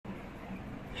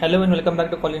Hello and welcome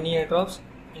back to Colony Airdrops.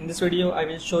 In this video, I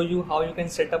will show you how you can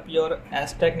set up your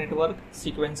Aztec network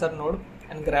sequencer node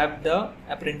and grab the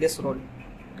apprentice role.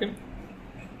 Okay.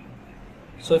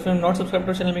 So if you are not subscribed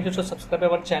to our channel, make sure to subscribe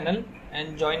our channel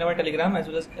and join our Telegram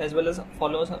as well as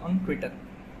follow us on Twitter.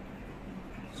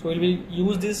 So we will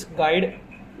use this guide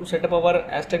to set up our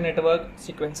Aztec network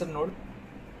sequencer node.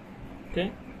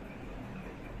 Okay.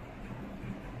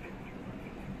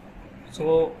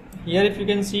 So here if you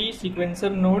can see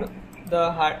sequencer node,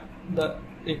 the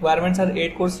requirements are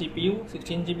 8 core CPU,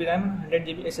 16 GB RAM, 100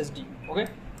 GB SSD. Okay,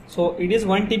 so it is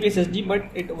 1 TB SSD, but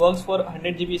it works for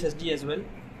 100 GB SSD as well.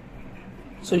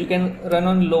 So you can run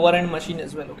on lower end machine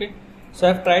as well. Okay, so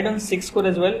I've tried on 6 core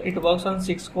as well. It works on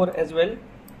 6 core as well.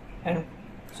 And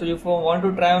so if you want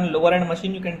to try on lower end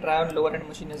machine, you can try on lower end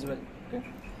machine as well. Okay,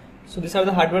 so these are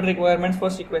the hardware requirements for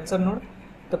sequencer node.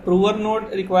 The prover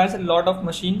node requires a lot of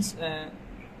machines,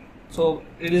 so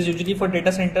it is usually for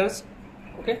data centers.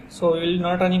 Okay, so we will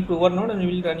not running prover node and we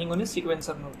will running on a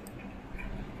sequencer node.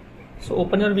 So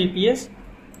open your VPS.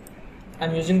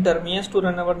 I'm using Terminus to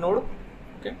run our node.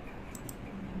 Okay,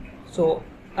 so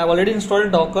I've already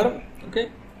installed Docker.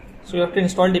 Okay, so you have to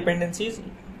install dependencies.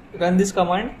 Run this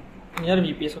command in your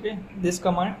VPS. Okay, this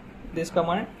command,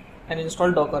 and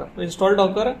install Docker. To install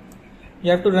Docker,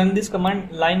 you have to run this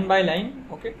command line by line.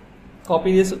 Okay,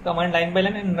 copy this command line by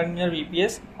line and run your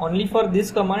VPS. Only for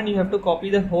this command you have to copy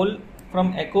the whole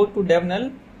from echo to dev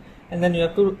null, and then you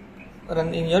have to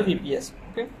run in your VPS.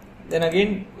 Okay, then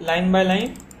again line by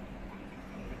line.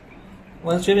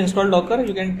 Once you have installed Docker,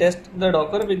 you can test the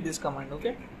Docker with this command.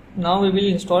 Okay, now we will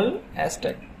install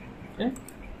Aztec. Okay,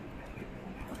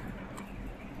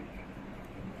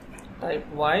 type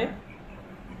Y.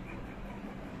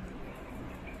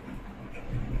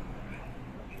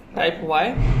 Type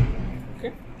Y.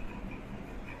 Okay,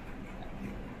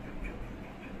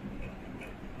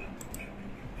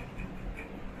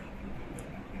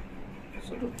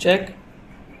 so to check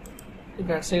if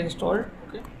that's installed,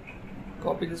 okay,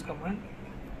 copy this command.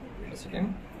 Wait a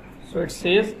second. So it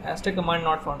says Aztec command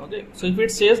not found. Okay, so if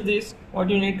it says this, what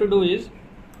you need to do is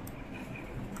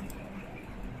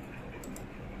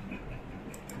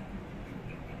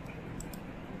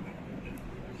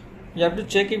you have to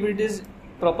check if it is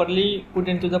properly put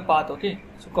into the path. Okay,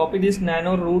 so copy this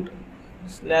nano root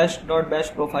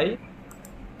 /.bash profile.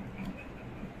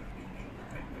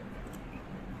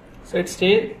 So it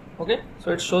stays. Okay, so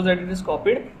it shows that it is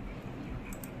copied.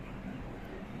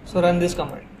 So run this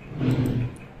command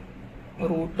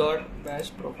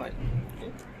root.bash profile.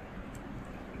 Okay,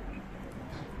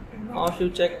 now if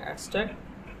you check Aztec,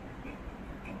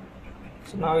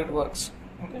 so now it works.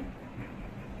 Okay,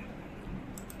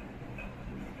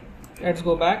 let's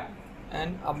go back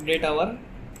and update our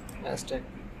Aztec.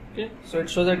 Okay, so it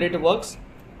shows that it works.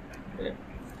 Okay,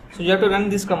 so you have to run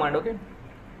this command. Okay,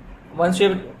 once you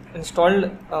have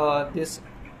installed this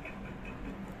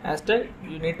Aztec,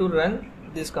 you need to run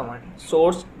this command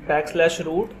source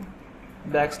 /root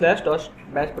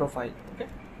 /bash profile. Okay,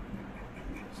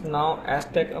 so now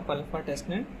Aztec up alpha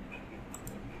testnet.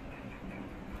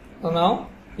 So now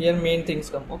here main things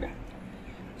come. Okay,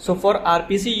 so for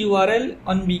RPC URL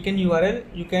on beacon URL,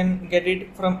 you can get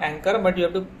it from Anchor, but you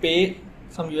have to pay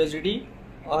some USDT.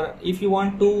 Or if you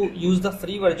want to use the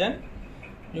free version,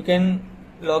 you can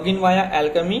log in via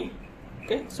Alchemy.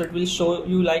 Okay, so it will show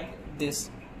you like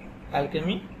this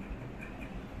Alchemy.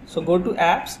 So go to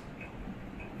apps,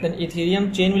 then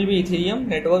Ethereum chain will be Ethereum,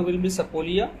 network will be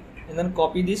Sepolia, and then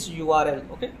copy this URL.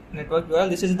 Okay, network URL.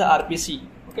 This is the RPC.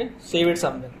 Okay, save it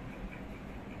somewhere.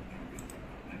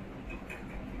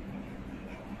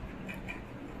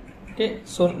 Okay,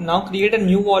 so now create a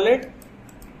new wallet.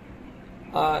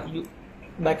 You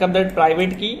backup that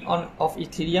private key of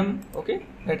Ethereum. Okay,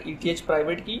 that ETH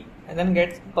private key, and then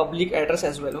get public address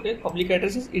as well. Okay, public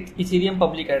address is Ethereum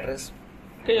public address.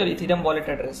 Okay, your Ethereum wallet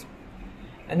address,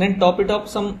 and then top it up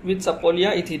some with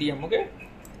Sepolia Ethereum. Okay,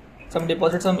 some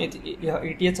deposit some ETH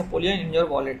Sepolia in your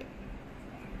wallet.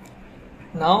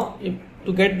 Now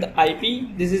to get the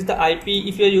IP, this is the IP.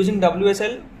 If you are using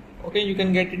WSL, okay, you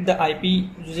can get it the IP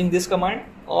using this command,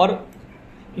 or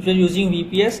if you are using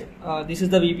VPS, this is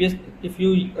the VPS. If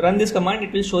you run this command,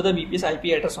 it will show the VPS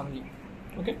IP address only.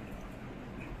 Okay,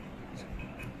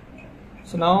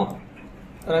 so now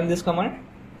run this command.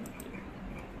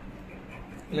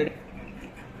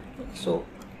 So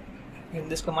in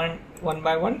this command one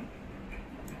by one.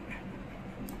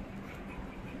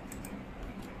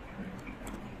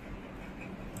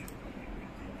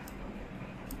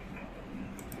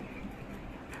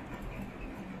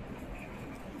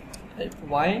 Type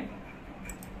Y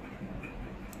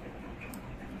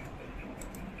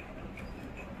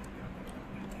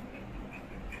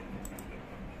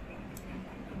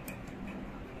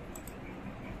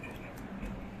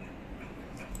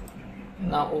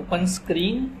Now open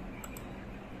screen.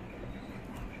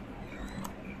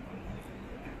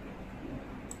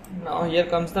 Now here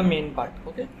comes the main part.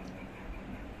 Okay,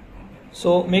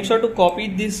 so make sure to copy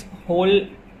this whole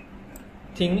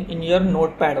thing in your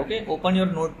notepad. Okay, open your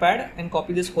notepad and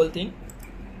copy this whole thing.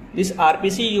 This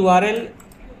RPC URL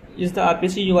is the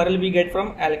RPC URL we get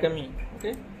from Alchemy.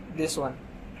 Okay, this one.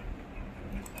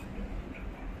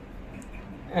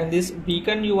 And this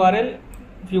beacon URL,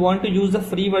 if you want to use the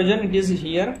free version, it is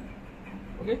here.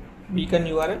 Okay, beacon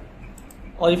URL.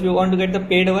 Or if you want to get the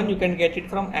paid one, you can get it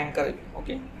from Anchor.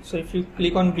 Okay, so if you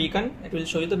click on beacon, it will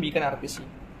show you the beacon RPC.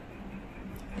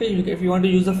 Okay, if you want to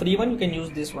use the free one, you can use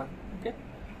this one. Okay,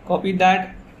 copy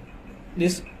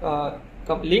this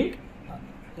link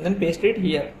and then paste it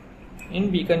here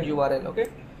in beacon URL. Okay,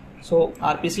 so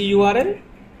RPC URL,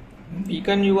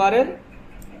 beacon URL,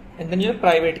 and then your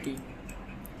private key.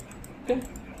 Okay,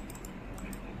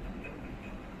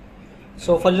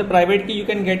 so for the private key, you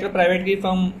can get your private key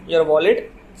from your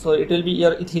wallet. So it will be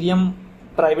your Ethereum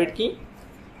private key,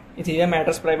 Ethereum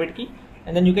address private key,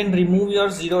 and then you can remove your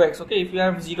 0x. Okay, if you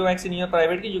have 0x in your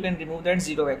private key, you can remove that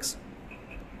 0x,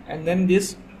 and then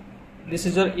this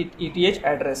is your ETH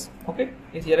address. Okay,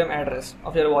 Ethereum address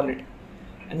of your wallet,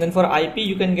 and then for IP,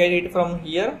 you can get it from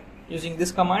here using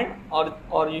this command,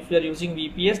 or if you are using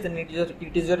VPS, then it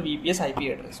is your VPS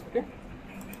IP address. Okay,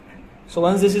 so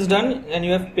once this is done and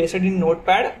you have pasted in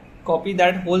notepad, copy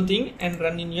that whole thing and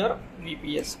run in your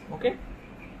VPS. Okay,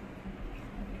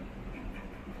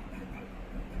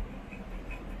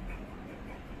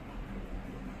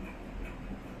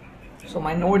 so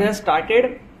my node has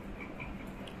started.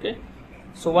 Okay,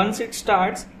 so once it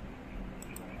starts,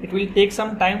 it will take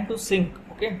some time to sync.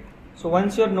 Okay, so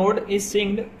once your node is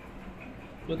synced,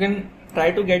 you can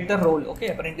try to get the role. Okay,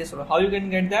 apprentice role. How you can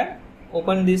get that?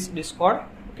 Open this Discord.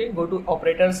 Okay, go to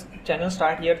operators channel,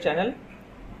 start here channel,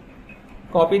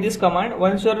 copy this command.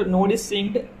 Once your node is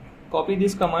synced, copy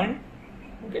this command.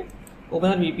 Okay,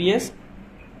 open the VPS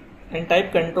and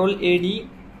type Control AD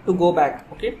to go back.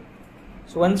 Okay,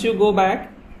 so once you go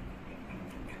back,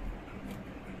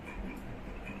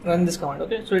 run this command.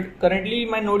 Okay, so currently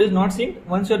my node is not synced.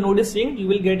 Once your node is synced, you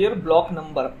will get your block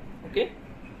number. Okay,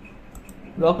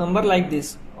 block number like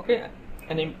this. Okay,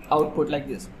 and output like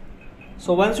this.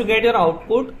 So once you get your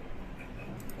output,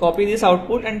 copy this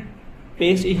output and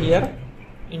paste it here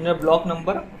in your block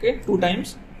number. Okay, 2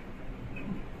 times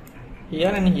here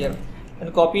and here,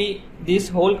 and copy this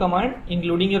whole command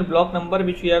including your block number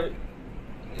which you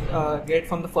have get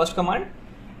from the first command,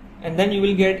 and then you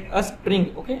will get a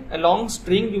string. Okay, a long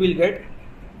string you will get,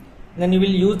 and then you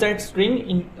will use that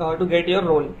string to get your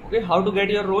role. Okay, how to get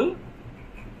your role?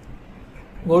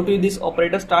 Go to this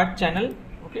operator start channel.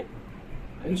 Okay,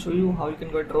 I will show you how you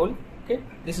can get role. Okay,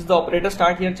 this is the operator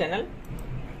start here channel,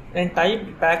 and type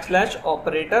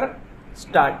 \operator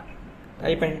start,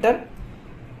 type enter.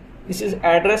 This is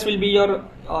address will be your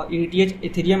ETH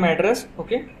Ethereum address.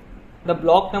 Okay, the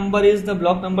block number is the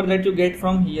block number that you get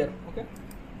from here. Okay,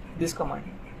 this command,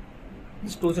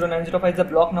 this 20905 is the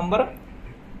block number,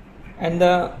 and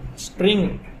the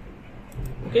string.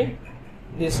 Okay,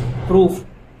 this proof.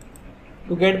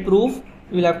 To get proof,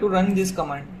 you will have to run this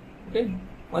command. Okay,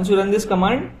 once you run this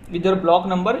command with your block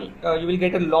number, you will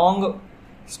get a long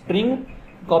string.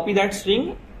 Copy that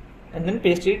string and then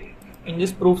paste it in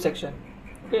this proof section.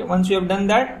 Okay, once you have done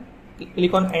that,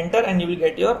 click on enter and you will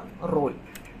get your role.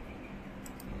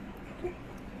 Okay.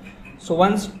 So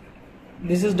once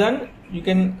this is done, you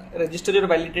can register your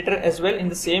validator as well in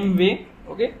the same way.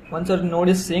 Okay, once your node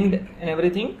is synced and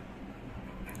everything,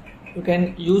 you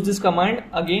can use this command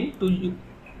again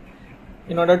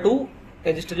in order to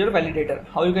register your validator.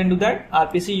 How you can do that?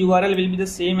 RPC URL will be the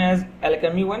same as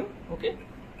Alchemy one. Okay,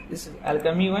 this is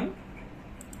Alchemy one,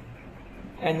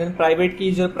 and then private key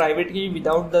is your private key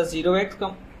without the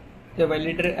 0x. Your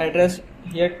validator address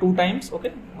here 2 times. Okay,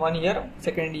 one here,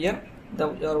 second here,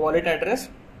 your wallet address,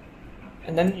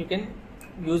 and then you can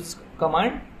use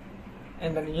command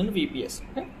and then in VPS.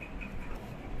 Okay,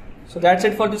 so that's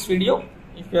it for this video.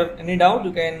 If you have any doubt,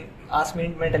 you can ask me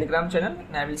in my Telegram channel,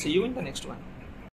 and I will see you in the next one.